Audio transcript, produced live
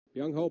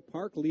Byung-Ho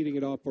Park leading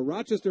it off for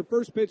Rochester.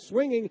 First pitch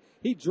swinging.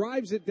 He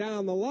drives it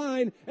down the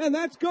line, and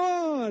that's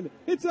gone.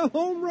 It's a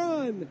home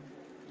run.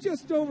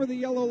 Just over the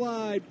yellow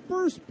line.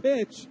 First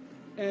pitch,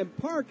 and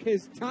Park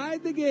has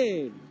tied the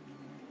game.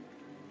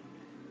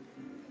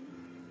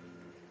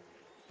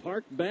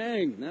 Park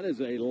bang. That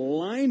is a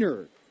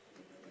liner.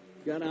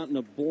 Got out in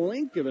the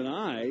blink of an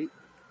eye.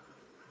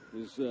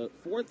 His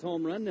fourth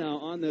home run now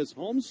on this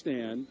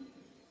homestand.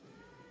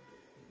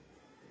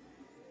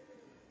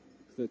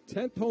 The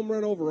 10th home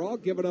run overall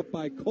given up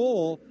by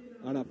Cole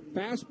on a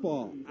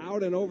fastball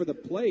out and over the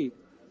plate,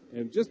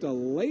 and just a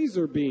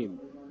laser beam.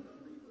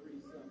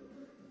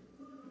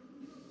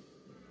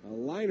 A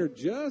liner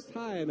just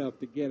high enough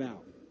to get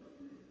out.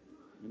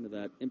 Into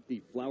that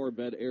empty flower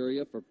bed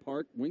area for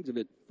Park. Wings have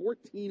hit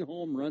 14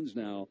 home runs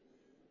now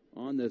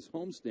on this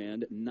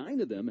homestand.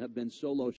 9 of them have been solo